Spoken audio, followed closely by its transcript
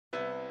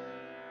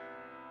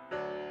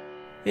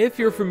If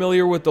you're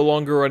familiar with the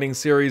longer running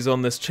series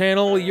on this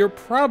channel, you're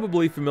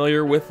probably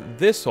familiar with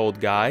this old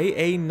guy,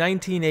 a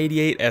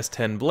 1988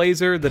 S10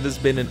 Blazer that has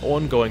been an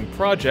ongoing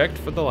project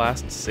for the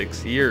last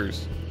 6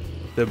 years.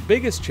 The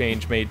biggest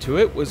change made to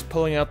it was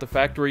pulling out the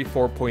factory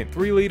 4.3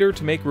 liter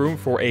to make room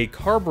for a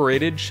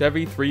carbureted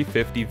Chevy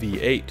 350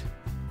 V8.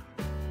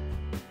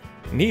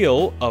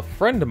 Neil, a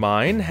friend of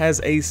mine,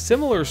 has a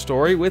similar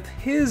story with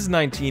his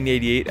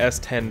 1988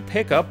 S10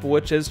 pickup,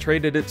 which has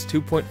traded its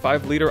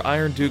 2.5 liter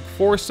Iron Duke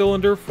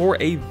 4-cylinder for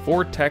a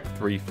Vortec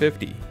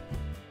 350.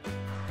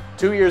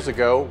 2 years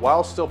ago,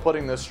 while still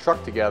putting this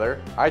truck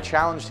together, I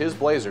challenged his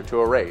Blazer to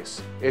a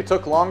race. It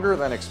took longer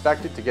than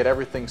expected to get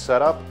everything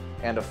set up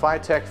and a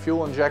FiTech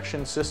fuel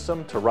injection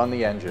system to run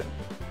the engine.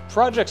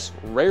 Projects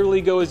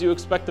rarely go as you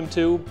expect them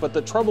to, but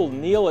the trouble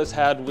Neil has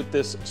had with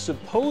this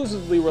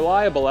supposedly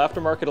reliable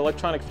aftermarket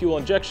electronic fuel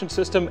injection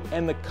system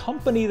and the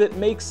company that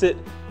makes it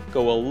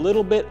go a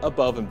little bit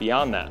above and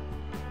beyond that.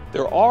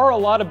 There are a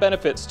lot of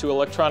benefits to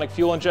electronic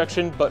fuel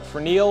injection, but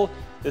for Neil,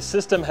 the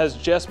system has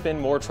just been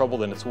more trouble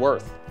than it's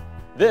worth.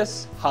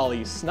 This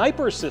Holley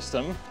Sniper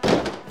system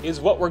is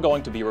what we're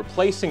going to be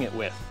replacing it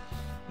with.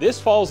 This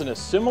falls in a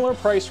similar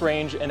price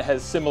range and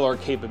has similar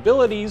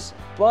capabilities,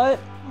 but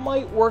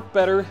might work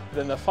better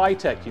than the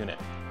FiTech unit.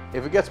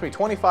 If it gets me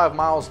 25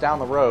 miles down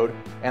the road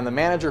and the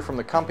manager from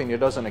the company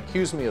doesn't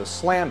accuse me of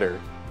slander,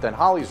 then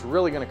Holley's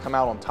really going to come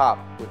out on top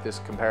with this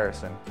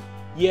comparison.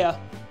 Yeah,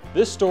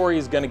 this story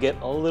is going to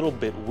get a little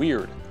bit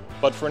weird.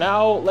 But for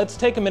now, let's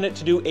take a minute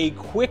to do a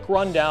quick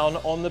rundown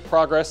on the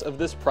progress of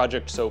this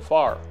project so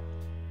far.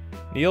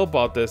 Neil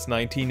bought this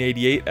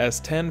 1988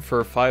 S10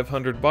 for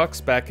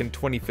 $500 back in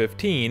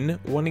 2015,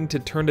 wanting to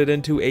turn it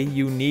into a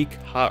unique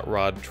hot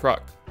rod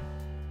truck.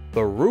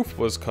 The roof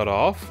was cut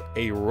off,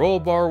 a roll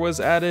bar was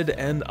added,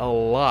 and a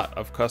lot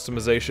of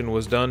customization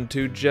was done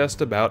to just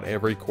about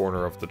every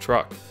corner of the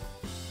truck.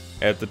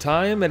 At the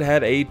time, it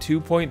had a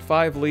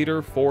 2.5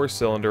 liter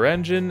 4-cylinder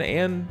engine,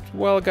 and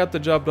while it got the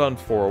job done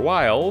for a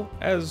while,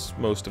 as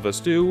most of us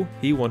do,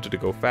 he wanted to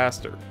go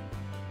faster.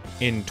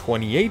 In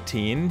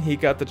 2018, he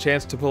got the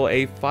chance to pull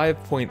a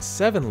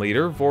 5.7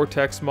 liter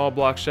Vortec small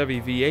block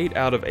Chevy V8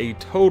 out of a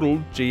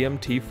totaled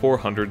GMT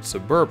 400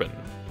 Suburban.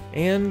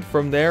 And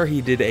from there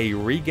he did a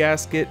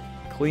regasket,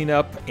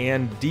 cleanup,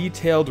 and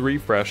detailed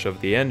refresh of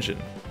the engine.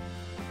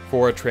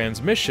 For a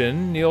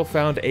transmission, Neil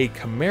found a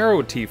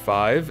Camaro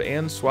T5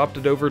 and swapped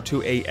it over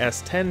to a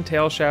S10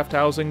 tailshaft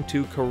housing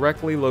to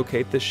correctly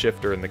locate the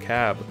shifter in the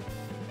cab.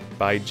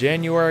 By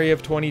January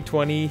of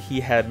 2020, he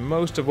had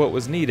most of what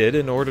was needed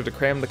in order to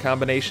cram the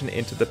combination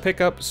into the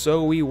pickup,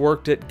 so we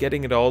worked at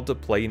getting it all to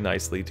play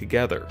nicely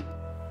together.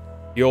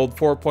 The old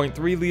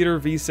 4.3 liter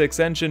V6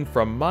 engine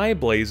from my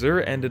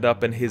Blazer ended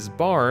up in his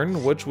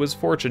barn, which was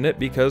fortunate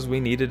because we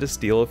needed to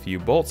steal a few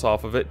bolts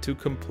off of it to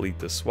complete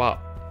the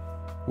swap.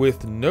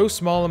 With no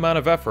small amount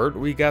of effort,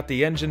 we got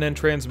the engine and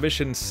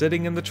transmission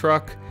sitting in the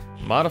truck,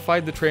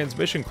 modified the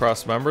transmission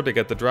crossmember to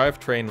get the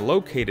drivetrain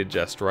located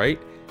just right,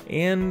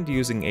 and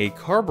using a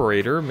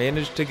carburetor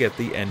managed to get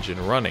the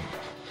engine running.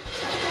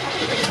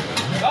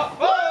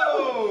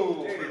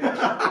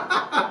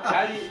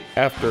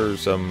 After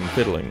some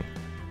fiddling.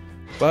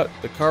 But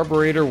the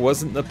carburetor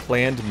wasn't the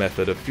planned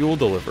method of fuel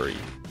delivery.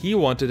 He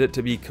wanted it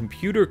to be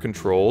computer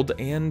controlled,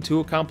 and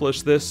to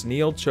accomplish this,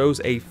 Neil chose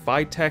a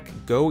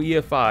FiTech Go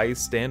EFI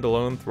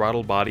standalone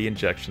throttle body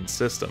injection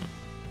system.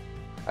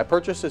 I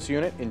purchased this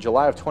unit in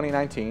July of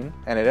 2019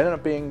 and it ended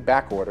up being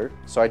back-ordered,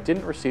 so I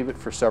didn't receive it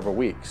for several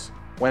weeks.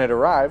 When it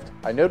arrived,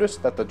 I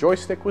noticed that the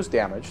joystick was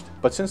damaged,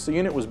 but since the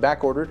unit was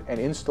back-ordered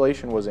and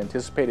installation was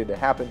anticipated to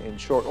happen in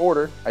short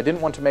order, I didn't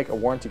want to make a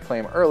warranty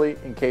claim early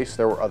in case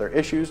there were other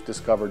issues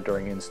discovered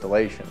during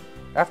installation.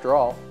 After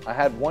all, I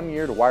had 1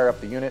 year to wire up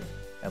the unit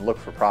and look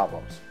for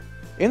problems.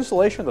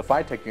 Installation of the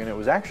FiTech unit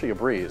was actually a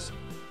breeze.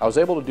 I was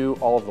able to do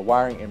all of the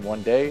wiring in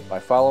one day by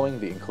following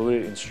the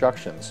included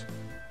instructions.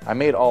 I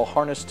made all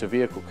harness to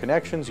vehicle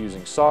connections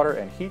using solder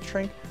and heat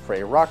shrink for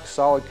a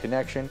rock-solid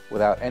connection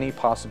without any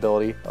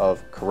possibility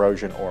of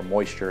corrosion or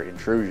moisture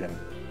intrusion.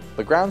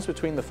 The grounds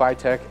between the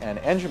FiTech and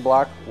engine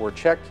block were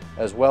checked,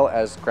 as well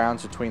as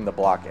grounds between the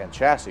block and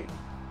chassis.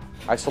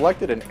 I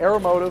selected an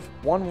Aeromotive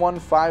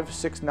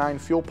 11569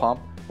 fuel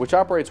pump, which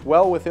operates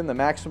well within the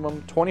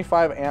maximum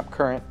 25 amp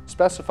current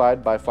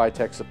specified by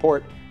FiTech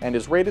support and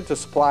is rated to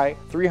supply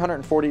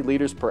 340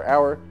 liters per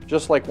hour,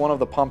 just like one of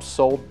the pumps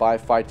sold by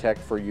FiTech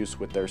for use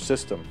with their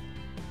system.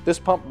 This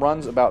pump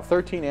runs about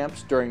 13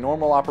 amps during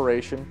normal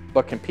operation,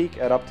 but can peak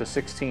at up to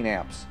 16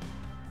 amps.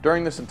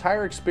 During this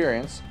entire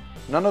experience,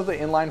 none of the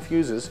inline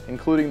fuses,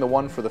 including the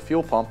one for the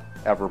fuel pump,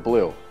 ever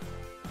blew.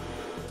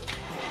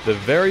 The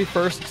very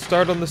first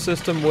start on the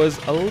system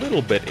was a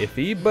little bit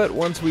iffy, but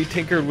once we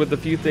tinkered with a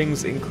few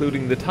things,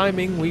 including the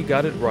timing, we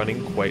got it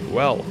running quite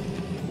well.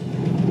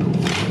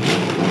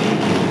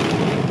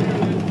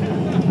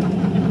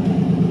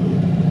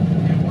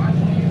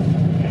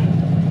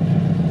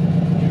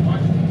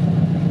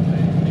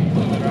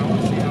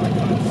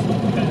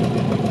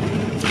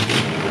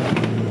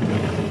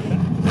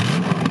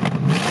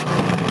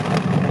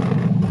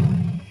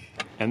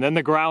 And then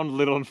the ground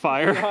lit on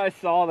fire. I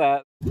saw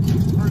that.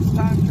 First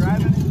time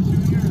driving in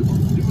 2 years.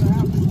 Let's see what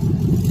happens.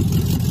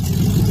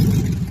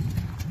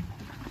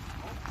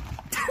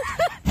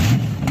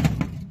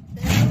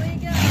 There we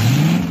go.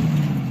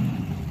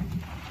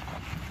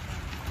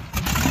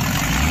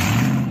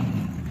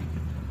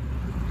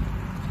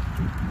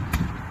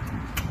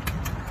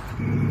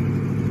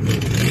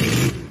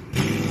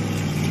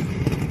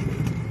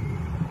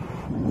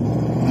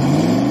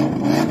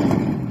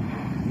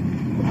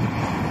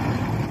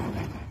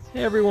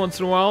 Every once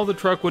in a while, the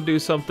truck would do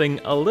something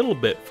a little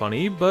bit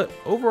funny, but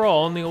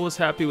overall, Neil was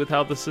happy with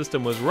how the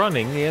system was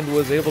running and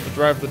was able to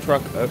drive the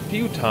truck a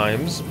few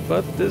times,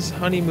 but this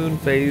honeymoon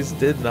phase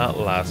did not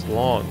last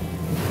long.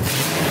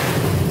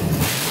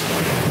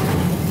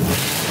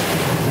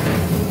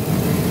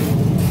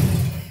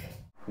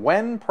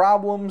 When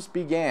problems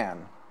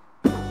began.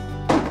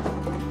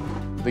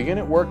 The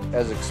unit worked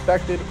as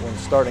expected when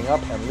starting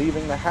up and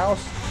leaving the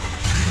house,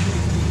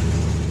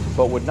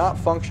 but would not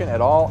function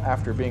at all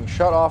after being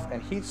shut off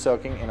and heat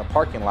soaking in a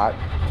parking lot.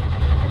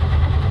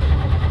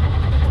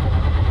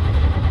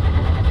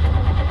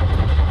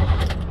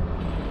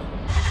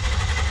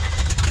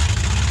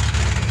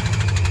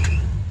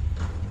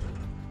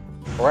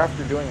 Or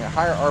after doing a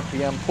higher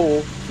RPM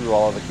pull through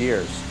all of the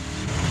gears.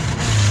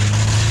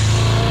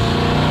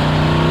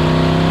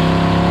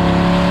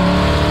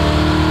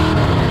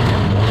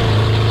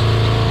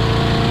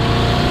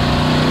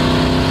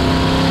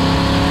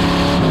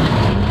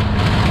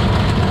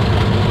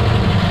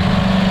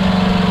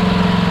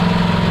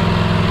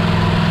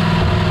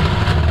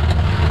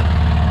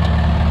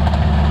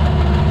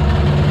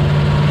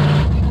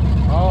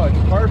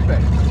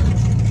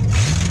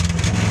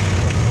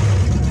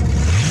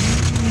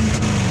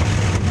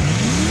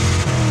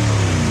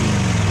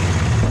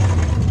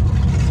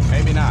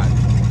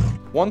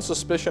 One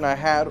suspicion I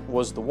had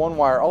was the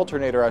one-wire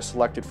alternator I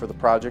selected for the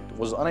project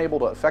was unable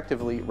to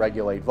effectively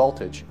regulate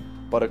voltage,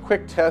 but a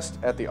quick test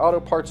at the auto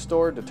parts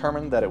store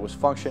determined that it was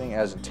functioning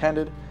as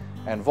intended,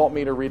 and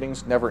voltmeter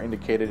readings never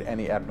indicated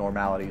any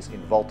abnormalities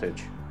in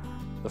voltage.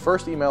 The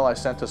first email I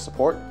sent to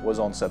support was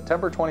on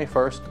September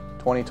 21st,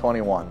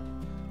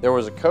 2021. There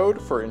was a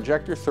code for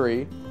injector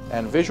 3,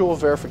 and visual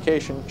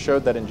verification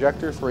showed that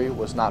injector 3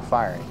 was not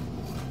firing.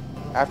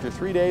 After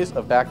 3 days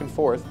of back and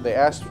forth, they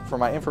asked for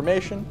my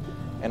information,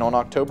 and on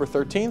October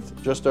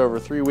 13th, just over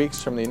 3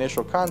 weeks from the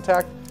initial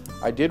contact,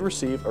 I did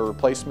receive a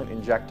replacement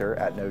injector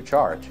at no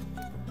charge.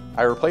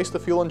 I replaced the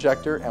fuel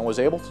injector and was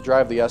able to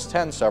drive the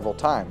S10 several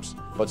times,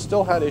 but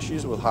still had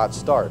issues with hot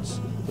starts.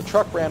 The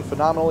truck ran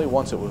phenomenally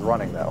once it was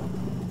running though.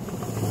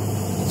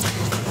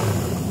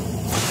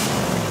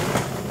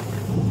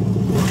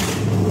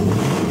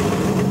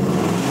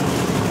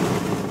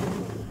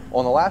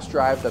 On the last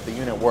drive that the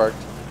unit worked,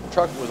 the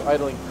truck was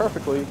idling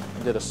perfectly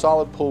and did a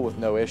solid pull with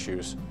no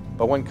issues.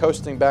 But when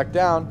coasting back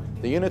down,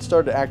 the unit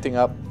started acting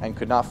up and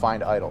could not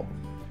find idle.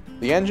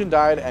 The engine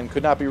died and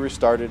could not be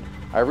restarted.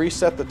 I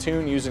reset the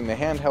tune using the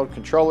handheld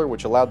controller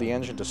which allowed the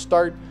engine to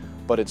start,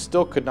 but it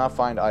still could not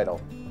find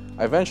idle.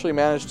 I eventually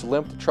managed to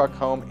limp the truck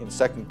home in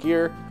second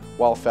gear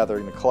while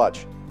feathering the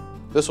clutch.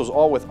 This was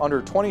all with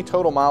under 20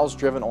 total miles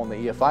driven on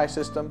the EFI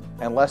system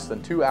and less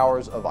than 2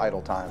 hours of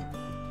idle time.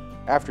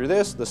 After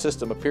this, the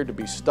system appeared to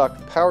be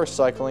stuck power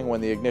cycling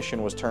when the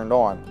ignition was turned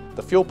on.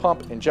 The fuel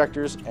pump,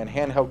 injectors, and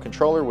handheld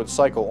controller would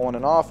cycle on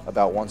and off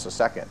about once a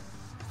second.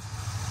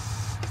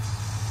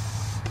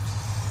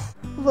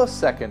 The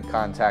second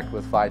contact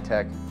with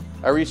FiTech.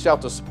 I reached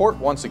out to support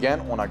once again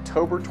on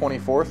October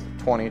 24th,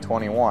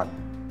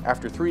 2021.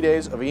 After 3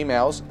 days of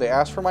emails, they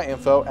asked for my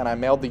info and I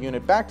mailed the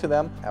unit back to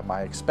them at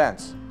my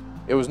expense.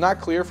 It was not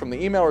clear from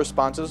the email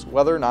responses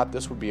whether or not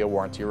this would be a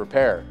warranty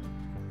repair.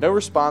 No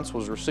response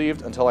was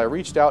received until I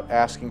reached out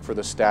asking for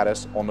the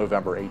status on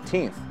November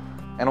 18th.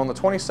 And on the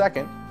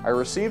 22nd, I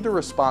received a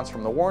response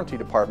from the warranty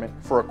department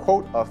for a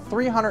quote of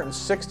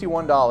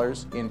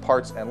 $361 in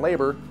parts and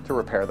labor to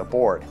repair the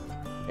board.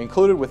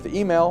 Included with the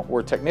email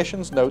were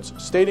technicians' notes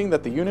stating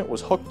that the unit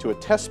was hooked to a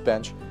test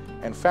bench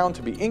and found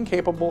to be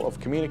incapable of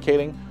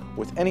communicating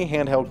with any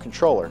handheld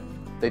controller.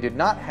 They did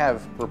not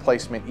have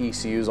replacement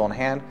ECUs on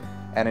hand,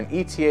 and an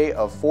ETA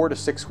of 4 to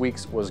 6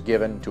 weeks was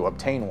given to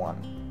obtain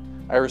one.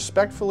 I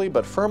respectfully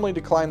but firmly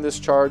declined this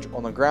charge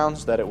on the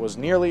grounds that it was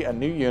nearly a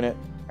new unit,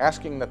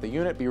 asking that the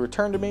unit be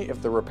returned to me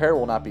if the repair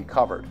will not be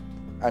covered.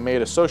 I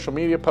made a social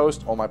media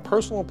post on my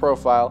personal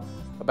profile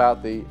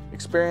about the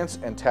experience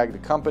and tagged the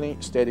company,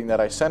 stating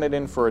that I sent it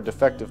in for a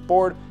defective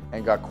board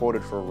and got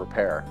quoted for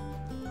repair.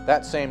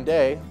 That same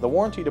day, the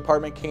warranty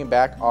department came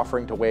back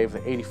offering to waive the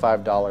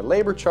 $85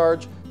 labor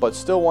charge, but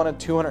still wanted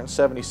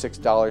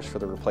 $276 for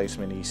the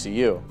replacement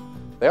ECU.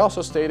 They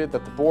also stated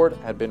that the board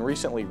had been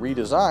recently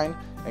redesigned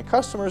and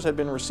customers had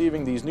been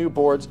receiving these new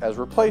boards as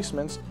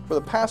replacements for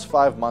the past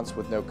 5 months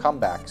with no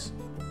comebacks.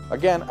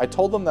 Again, I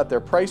told them that their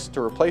price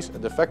to replace a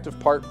defective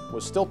part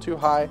was still too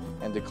high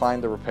and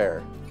declined the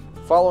repair.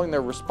 Following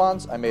their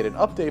response, I made an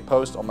update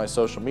post on my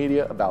social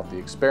media about the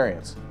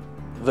experience.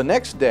 The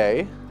next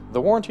day, the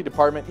warranty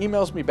department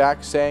emails me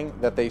back saying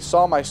that they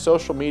saw my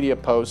social media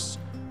posts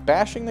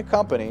bashing the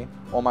company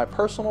on my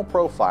personal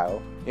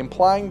profile,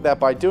 implying that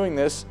by doing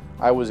this,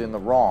 I was in the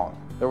wrong.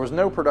 There was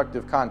no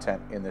productive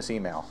content in this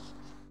email.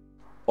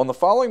 On the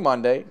following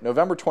Monday,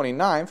 November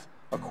 29th,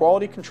 a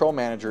quality control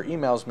manager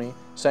emails me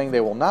saying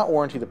they will not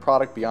warranty the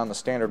product beyond the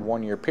standard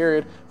 1-year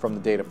period from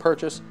the date of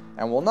purchase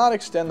and will not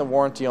extend the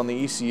warranty on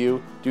the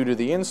ECU due to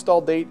the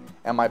install date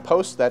and my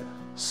post that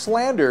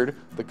slandered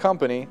the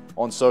company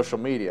on social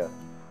media.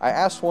 I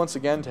asked once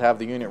again to have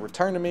the unit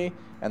returned to me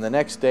and the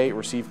next day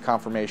received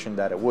confirmation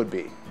that it would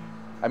be.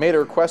 I made a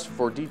request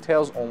for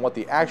details on what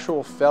the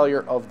actual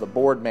failure of the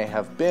board may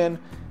have been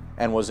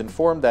and was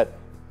informed that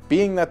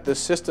being that this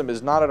system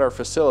is not at our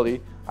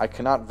facility, I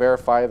cannot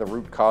verify the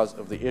root cause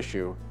of the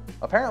issue.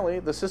 Apparently,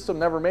 the system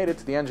never made it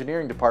to the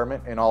engineering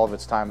department in all of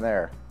its time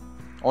there.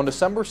 On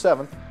December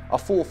 7th, a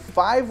full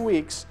 5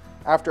 weeks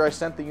after I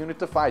sent the unit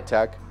to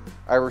FiTech,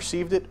 I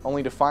received it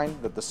only to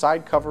find that the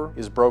side cover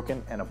is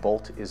broken and a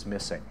bolt is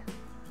missing.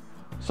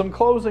 Some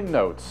closing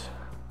notes.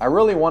 I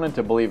really wanted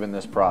to believe in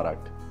this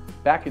product.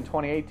 Back in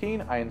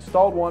 2018, I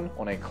installed one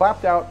on a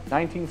clapped out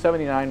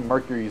 1979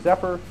 Mercury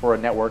Zephyr for a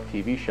network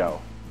TV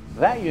show.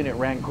 That unit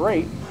ran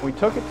great. We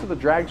took it to the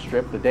drag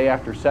strip the day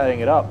after setting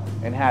it up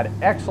and had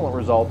excellent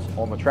results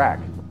on the track.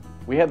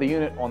 We had the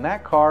unit on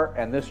that car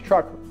and this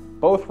truck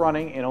both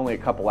running in only a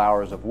couple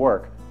hours of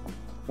work.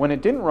 When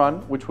it didn't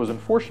run, which was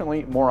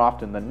unfortunately more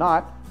often than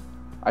not,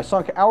 I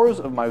sunk hours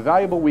of my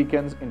valuable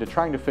weekends into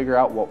trying to figure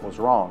out what was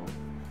wrong.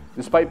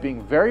 Despite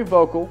being very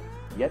vocal,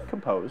 yet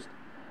composed,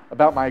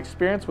 about my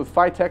experience with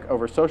FiTech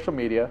over social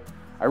media,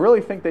 I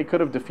really think they could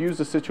have diffused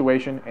the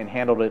situation and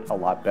handled it a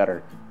lot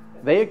better.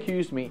 They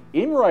accused me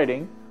in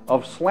writing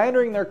of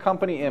slandering their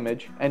company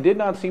image and did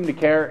not seem to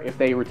care if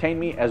they retained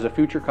me as a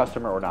future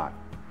customer or not.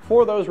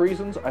 For those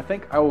reasons, I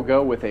think I will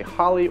go with a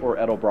Holley or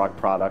Edelbrock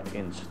product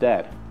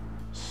instead.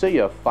 See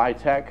ya,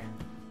 FiTech.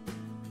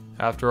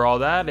 After all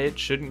that, it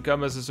shouldn't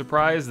come as a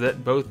surprise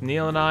that both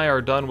Neil and I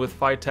are done with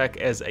FiTech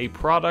as a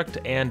product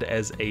and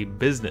as a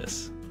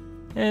business.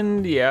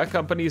 And yeah,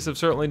 companies have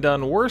certainly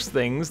done worse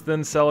things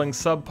than selling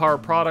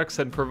subpar products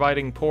and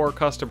providing poor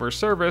customer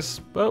service,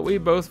 but we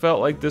both felt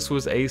like this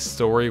was a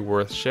story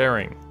worth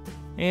sharing.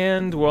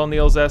 And while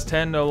Neil's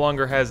S10 no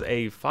longer has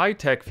a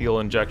FiTech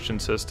fuel injection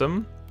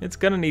system, it's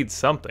gonna need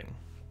something.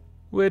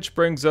 Which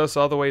brings us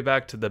all the way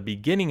back to the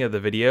beginning of the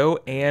video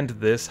and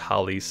this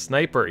Holley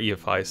Sniper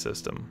EFI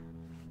system.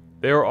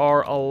 There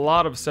are a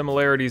lot of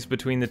similarities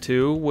between the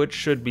two, which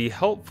should be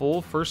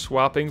helpful for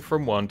swapping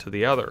from one to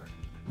the other.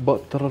 See, I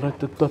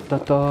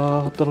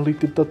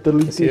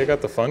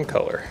got the fun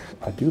color.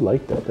 I do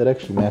like that. That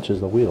actually matches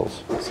the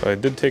wheels. So I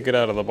did take it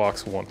out of the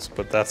box once,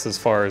 but that's as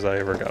far as I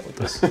ever got with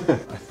this. I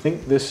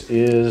think this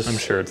is... I'm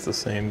sure it's the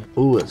same.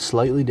 Ooh, it's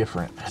slightly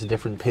different. It's a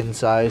different pin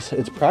size.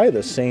 It's probably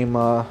the same...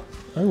 I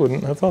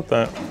wouldn't have thought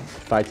that.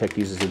 FiTech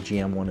uses a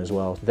GM one as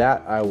well.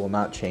 That I will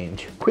not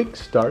change. Quick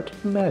start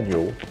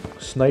manual.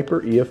 Sniper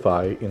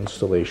EFI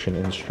installation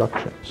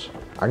instructions.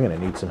 I'm gonna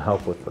need some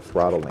help with the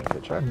throttle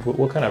linkage.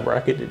 What kind of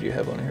bracket did you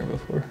have on here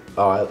before?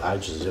 Oh, I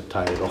just zip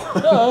tied it all.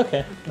 Oh,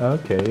 okay.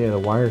 Okay, yeah, the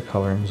wire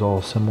coloring is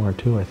all similar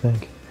too, I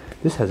think.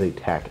 This has a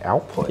TAC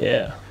output.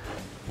 Yeah.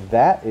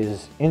 That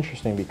is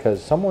interesting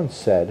because someone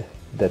said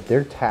that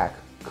their TAC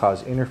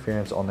caused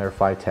interference on their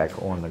FiTech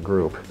on the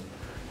group.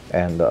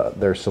 And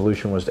their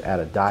solution was to add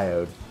a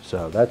diode.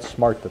 So that's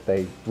smart that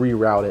they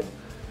reroute it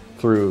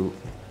through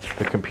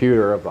the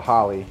computer of the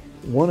Holley.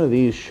 One of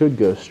these should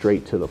go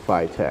straight to the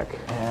FiTech.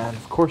 And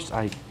of course,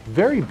 I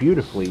very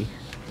beautifully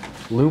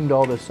loomed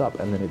all this up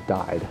and then it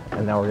died.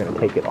 And now we're gonna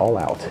take it all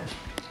out.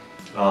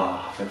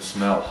 Ah, that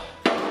smell.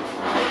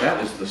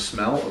 That is the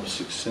smell of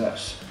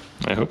success.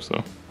 I hope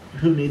so.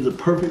 Who needs a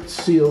perfect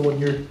seal when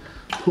you're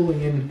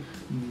pulling in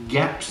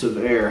gaps of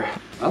air?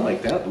 I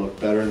like that look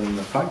better than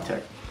the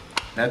FiTech.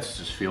 That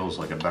just feels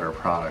like a better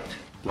product.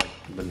 Like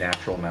the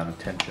natural amount of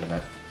tension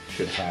that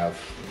should have.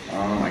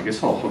 I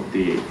guess I'll hook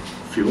the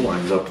fuel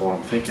lines up while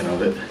I'm thinking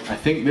of it. I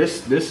think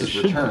this is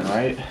return,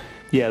 right?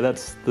 Yeah,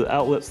 that's the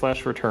outlet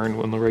 / return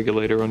on the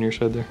regulator on your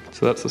side there.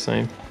 So that's the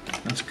same.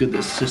 That's good.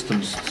 This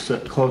system's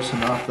set close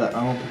enough that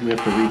I don't think we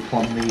have to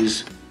replumb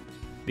these.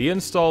 The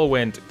install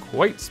went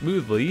quite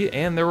smoothly,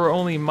 and there were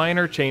only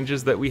minor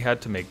changes that we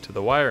had to make to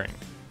the wiring.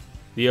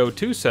 The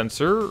O2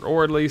 sensor,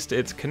 or at least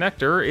its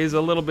connector, is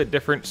a little bit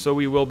different, so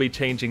we will be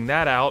changing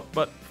that out,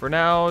 but for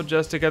now,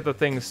 just to get the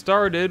thing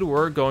started,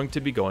 we're going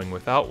to be going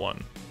without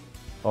one.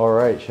 All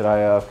right, should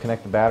I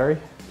connect the battery?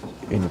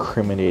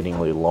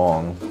 Incriminatingly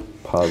long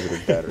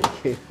positive battery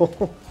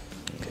cable.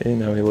 Okay,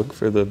 now we look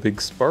for the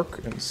big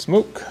spark and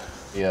smoke.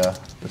 Yeah,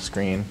 the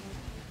screen.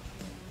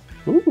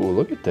 Ooh,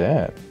 look at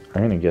that.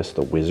 I'm gonna guess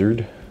the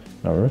Wizard.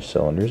 Number of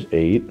cylinders,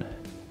 8.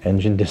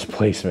 Engine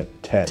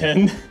displacement, 10.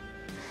 10?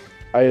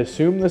 I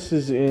assume this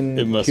is in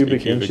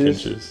cubic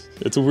inches.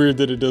 It's weird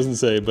that it doesn't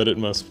say, but it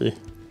must be.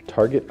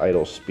 Target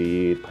idle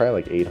speed,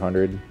 probably like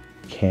 800.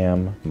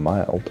 Cam,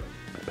 mild.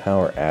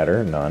 Power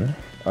adder, none.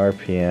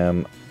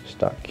 RPM,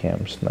 stock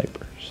cam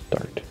sniper,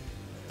 start.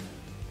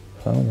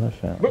 Found that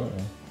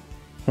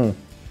found.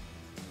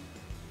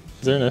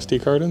 Is there an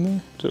SD card in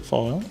there? Did it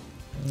fall out?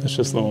 It's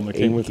just the one that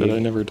came with it. I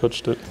never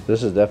touched it.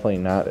 This is definitely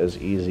not as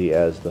easy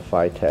as the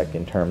FiTech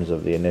in terms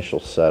of the initial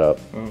setup.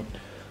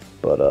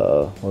 But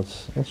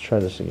let's try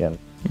this again.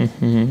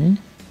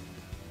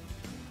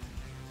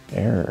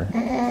 Error.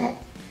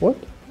 What?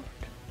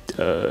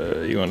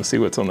 You want to see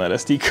what's on that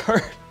SD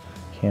card?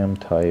 Cam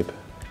type.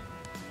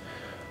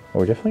 Oh,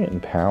 we're definitely getting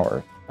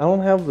power. I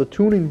don't have the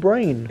tuning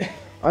brain.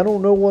 I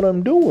don't know what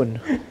I'm doing.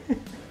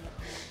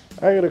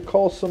 I gotta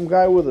call some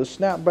guy with a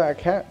snapback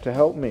hat to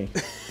help me.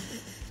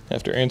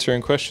 After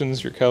answering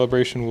questions, your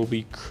calibration will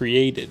be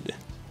created.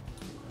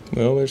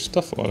 Well, there's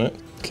stuff on it.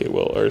 Okay,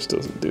 well, ours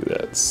doesn't do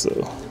that, so...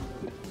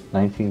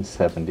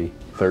 1970.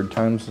 Third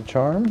time's the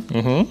charm?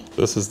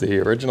 This is the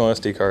original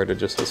SD card. It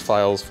just has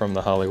files from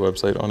the Holley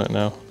website on it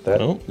now. That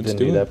didn't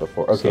do that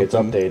before. Okay, it's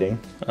updating.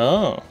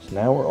 Oh. So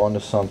now we're on to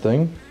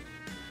something.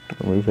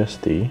 Remove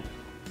SD.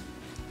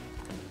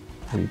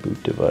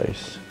 Reboot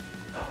device.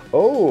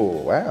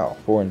 Oh, wow.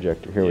 4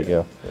 injector. Here we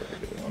go.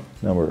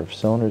 Number of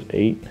cylinders,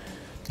 8.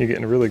 You're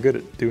getting really good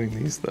at doing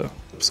these, though.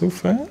 So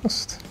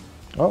fast.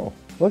 Oh,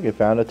 look, it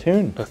found a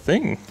tune. A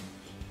thing.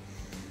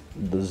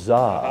 The za.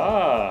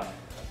 Ah.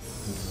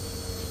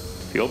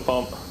 Fuel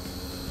pump.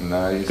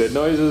 Nice. Good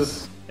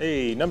noises.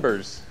 Hey,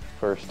 numbers.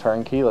 First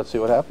turn key, let's see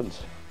what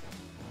happens.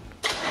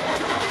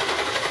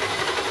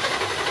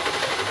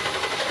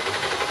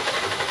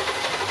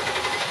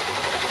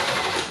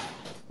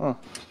 Huh.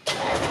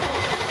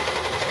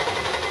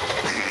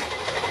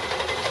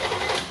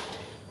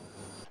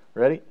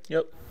 Ready?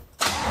 Yep.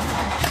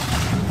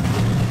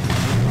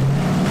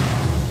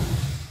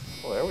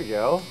 Well, there we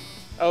go.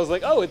 I was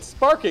like, oh, it's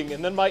sparking,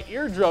 and then my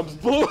eardrums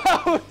blew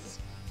out.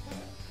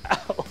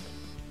 Ow.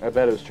 I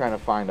bet it was trying to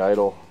find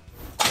idle.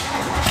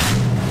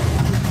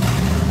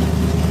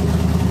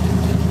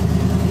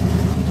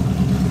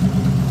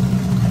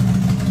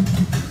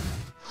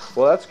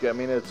 Well, that's good. I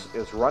mean,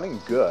 it's running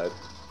good.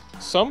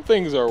 Some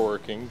things are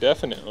working,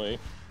 definitely.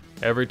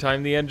 Every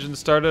time the engine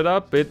started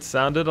up, it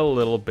sounded a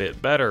little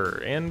bit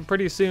better, and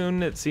pretty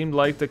soon it seemed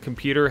like the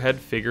computer had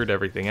figured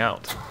everything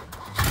out.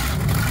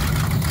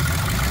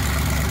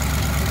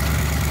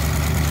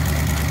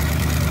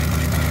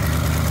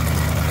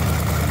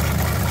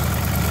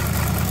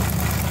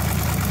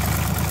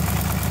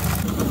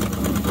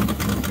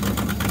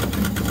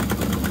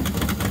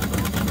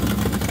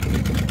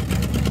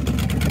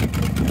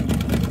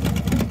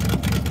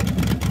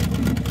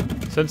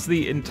 Since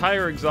the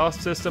entire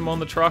exhaust system on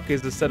the truck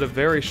is a set of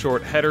very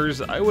short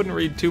headers, I wouldn't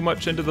read too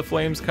much into the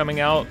flames coming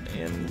out,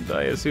 and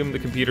I assume the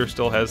computer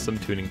still has some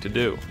tuning to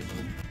do.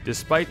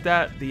 Despite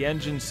that, the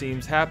engine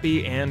seems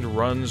happy and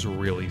runs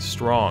really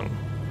strong.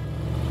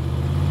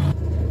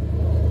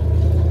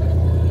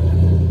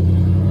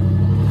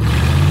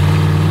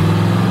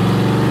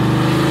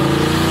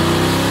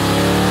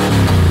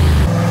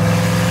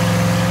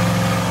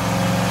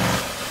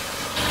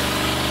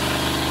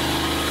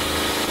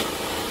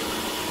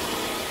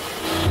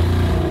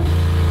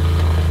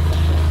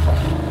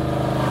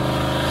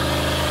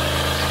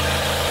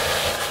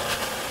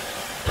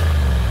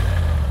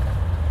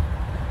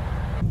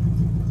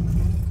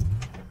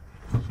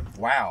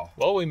 Wow.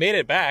 Well, we made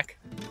it back.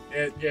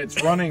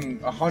 It's running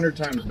 100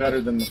 times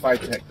better than the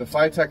FiTech. The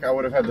FiTech, I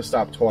would have had to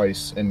stop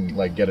twice and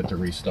like get it to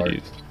restart.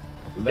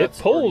 It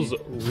pulls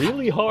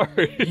really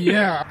hard.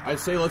 Yeah.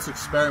 I'd say let's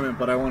experiment,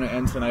 but I want to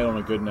end tonight on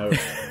a good note.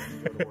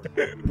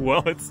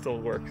 Well, it still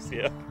works,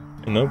 yeah.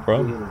 No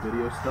problem. Little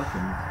video stuff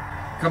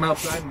and come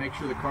outside and make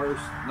sure the car's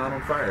not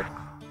on fire.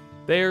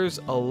 There's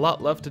a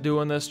lot left to do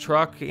on this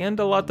truck, and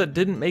a lot that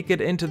didn't make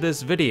it into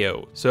this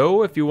video.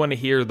 So if you want to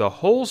hear the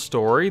whole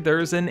story,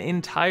 there's an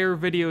entire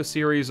video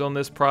series on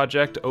this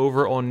project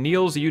over on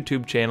Neil's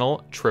YouTube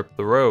channel, Trip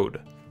the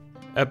Road.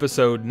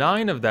 Episode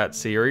 9 of that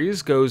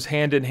series goes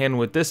hand in hand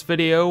with this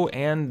video,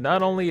 and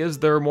not only is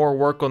there more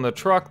work on the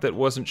truck that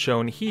wasn't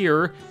shown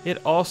here, it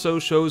also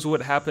shows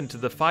what happened to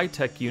the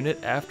FiTech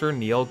unit after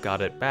Neil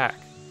got it back.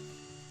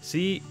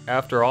 See,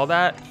 after all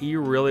that, he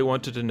really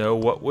wanted to know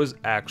what was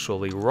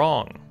actually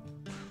wrong.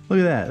 Look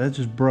at that, that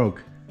just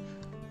broke.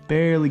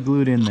 Barely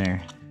glued in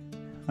there.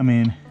 I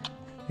mean,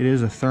 it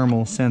is a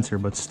thermal sensor,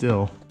 but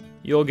still.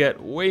 You'll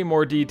get way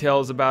more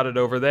details about it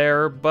over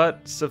there,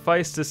 but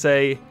suffice to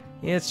say,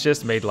 it's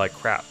just made like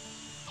crap.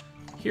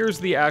 Here's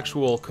the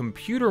actual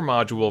computer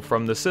module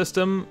from the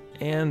system,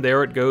 and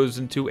there it goes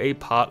into a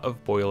pot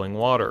of boiling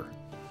water.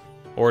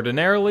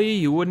 Ordinarily,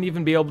 you wouldn't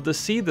even be able to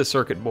see the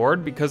circuit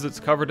board because it's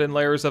covered in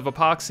layers of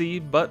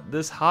epoxy, but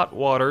this hot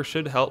water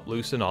should help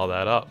loosen all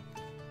that up.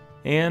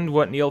 And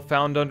what Neil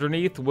found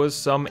underneath was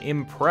some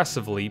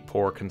impressively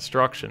poor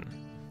construction.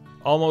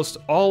 Almost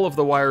all of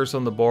the wires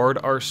on the board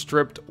are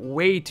stripped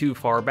way too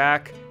far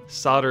back,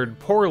 soldered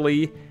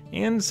poorly,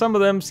 and some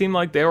of them seem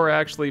like they were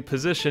actually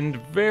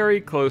positioned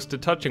very close to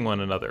touching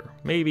one another.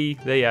 Maybe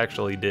they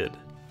actually did.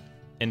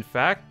 In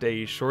fact,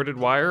 a shorted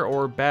wire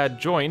or bad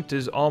joint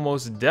is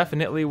almost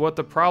definitely what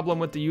the problem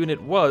with the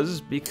unit was,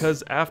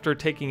 because after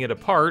taking it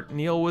apart,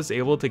 Neil was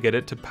able to get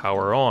it to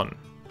power on.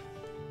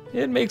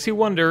 It makes you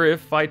wonder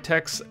if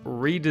FiTech's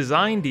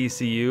redesigned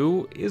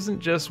ECU isn't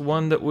just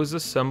one that was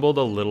assembled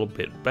a little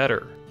bit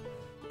better.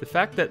 The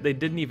fact that they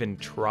didn't even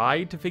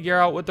try to figure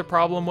out what the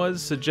problem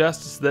was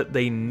suggests that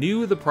they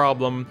knew the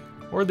problem,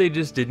 or they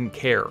just didn't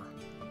care.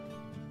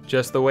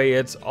 Just the way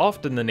it's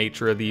often the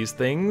nature of these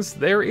things,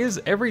 there is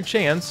every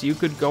chance you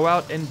could go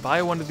out and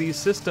buy one of these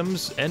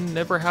systems and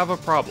never have a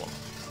problem.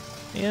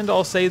 And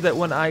I'll say that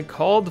when I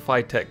called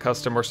FiTech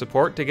customer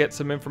support to get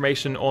some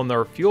information on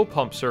their fuel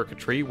pump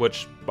circuitry,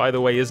 which by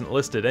the way isn't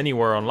listed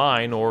anywhere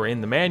online or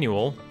in the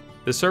manual,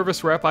 the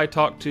service rep I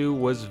talked to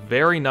was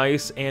very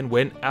nice and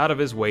went out of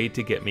his way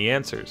to get me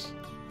answers.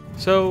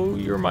 So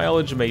your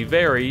mileage may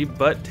vary,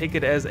 but take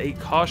it as a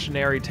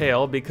cautionary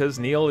tale because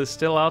Neil is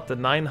still out the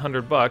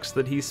 $900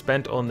 that he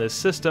spent on this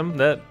system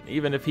that,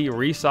 even if he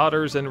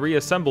resolders and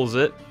reassembles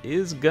it,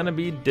 is gonna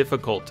be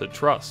difficult to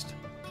trust.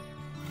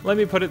 Let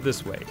me put it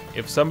this way,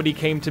 if somebody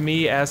came to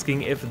me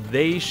asking if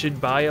they should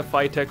buy a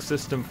FiTech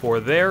system for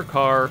their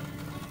car,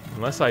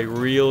 unless I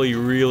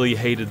really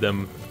hated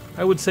them,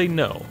 I would say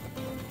no.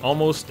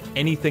 Almost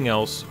anything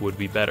else would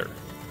be better.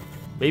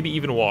 Maybe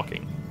even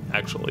walking,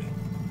 actually.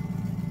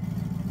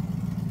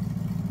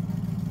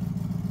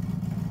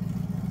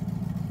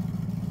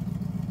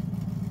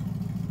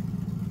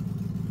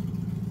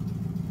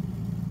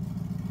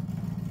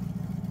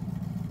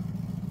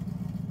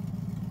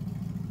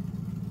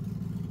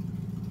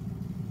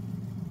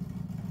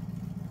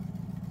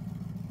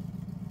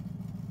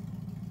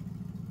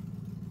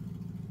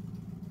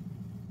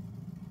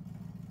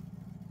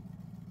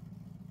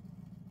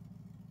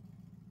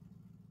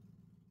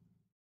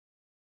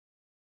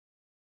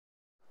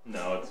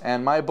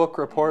 And my book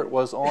report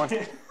was on...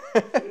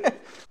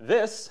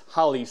 This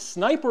Holley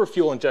sniper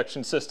fuel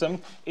injection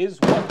system is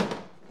what...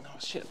 Oh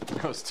shit.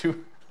 That was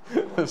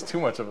too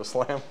much of a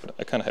slam.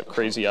 I kind of have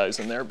crazy eyes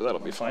in there, but that'll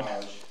be fine.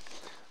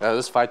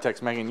 This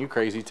FiTech's making you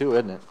crazy too,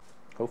 isn't it?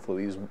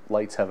 Hopefully these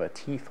lights have a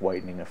teeth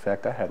whitening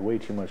effect. I had way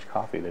too much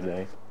coffee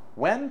today.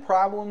 When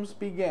problems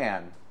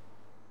began...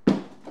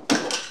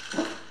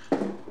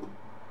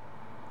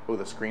 Oh,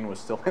 the screen was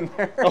still in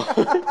there.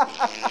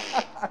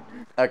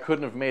 I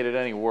couldn't have made it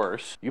any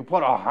worse. You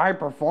put a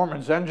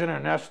high-performance engine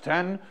in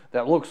S10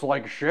 that looks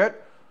like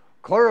shit?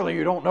 Clearly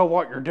you don't know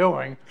what you're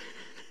doing.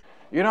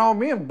 You know,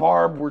 me and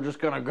Barb were just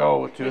gonna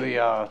go to the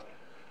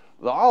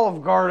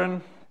Olive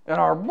Garden in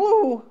our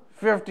blue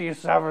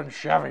 57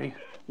 Chevy,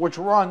 which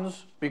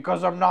runs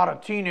because I'm not a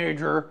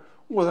teenager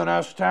with an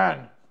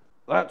S10.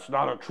 That's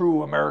not a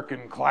true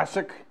American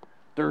classic.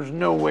 There's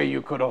no way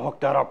you could have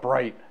hooked that up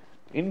right.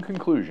 In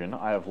conclusion,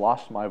 I have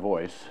lost my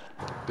voice.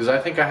 Because I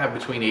think I have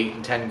between 8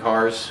 and 10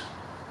 cars.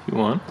 You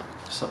want?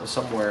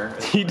 Somewhere.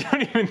 You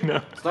don't even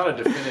know. It's not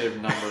a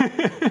definitive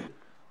number.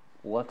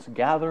 Let's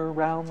gather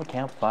around the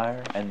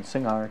campfire and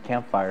sing our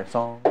campfire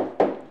song.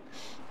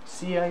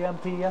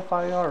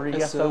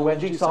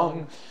 CAMPFIRESONG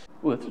song.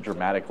 Ooh, that's a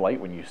dramatic light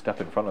when you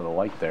step in front of the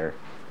light there.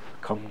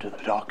 Come to the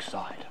dark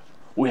side.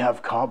 We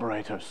have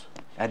carburetors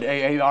and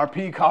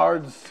AARP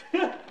cards.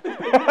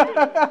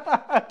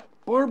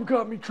 Barb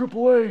got me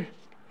AAA,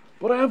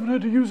 but I haven't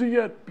had to use it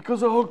yet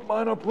because I hooked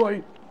mine up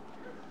right.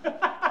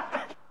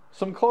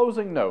 Some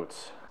closing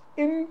notes.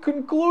 In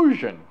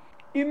conclusion.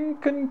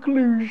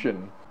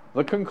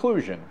 The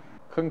conclusion.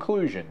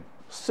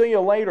 See you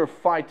later,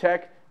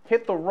 FiTech.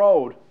 Hit the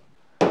road.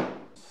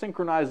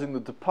 Synchronizing the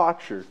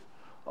departure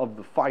of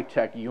the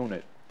FiTech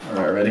unit. All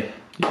right, ready?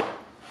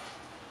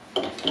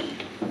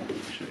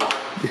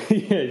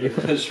 Yeah, you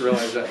I just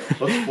realized that.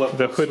 Let's flip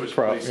the hood switch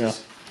prop,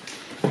 places.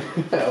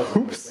 yeah.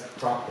 Oops.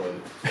 Prop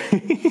hood.